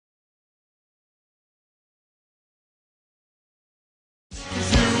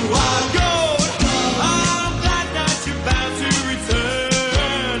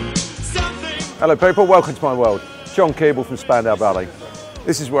Hello people, welcome to my world. John Keeble from Spandau Ballet.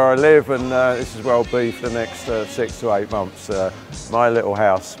 This is where I live and this is where I'll be for the next 6 to 8 months. My little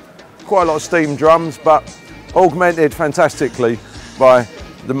house. Quite a lot of steam drums, but augmented fantastically by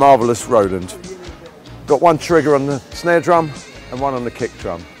the marvellous Roland. Got one trigger on the snare drum and one on the kick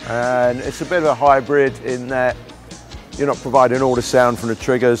drum. And it's a bit of a hybrid in that you're not providing all the sound from the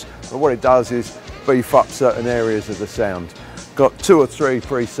triggers, but what it does is beef up certain areas of the sound. Got 2 or 3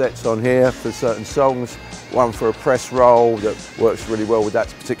 presets on here for certain songs. One for a press roll that works really well with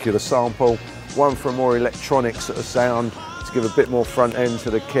that particular sample. One for a more electronic sort of sound to give a bit more front end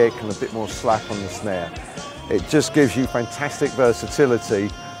to the kick and a bit more slap on the snare. It just gives you fantastic versatility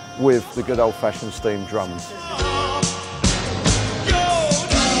with the good old-fashioned steam drums.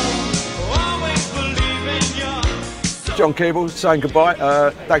 John Keeble saying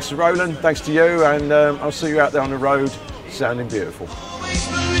goodbye. Thanks to Roland, thanks to you, and I'll see you out there on the road sounding beautiful.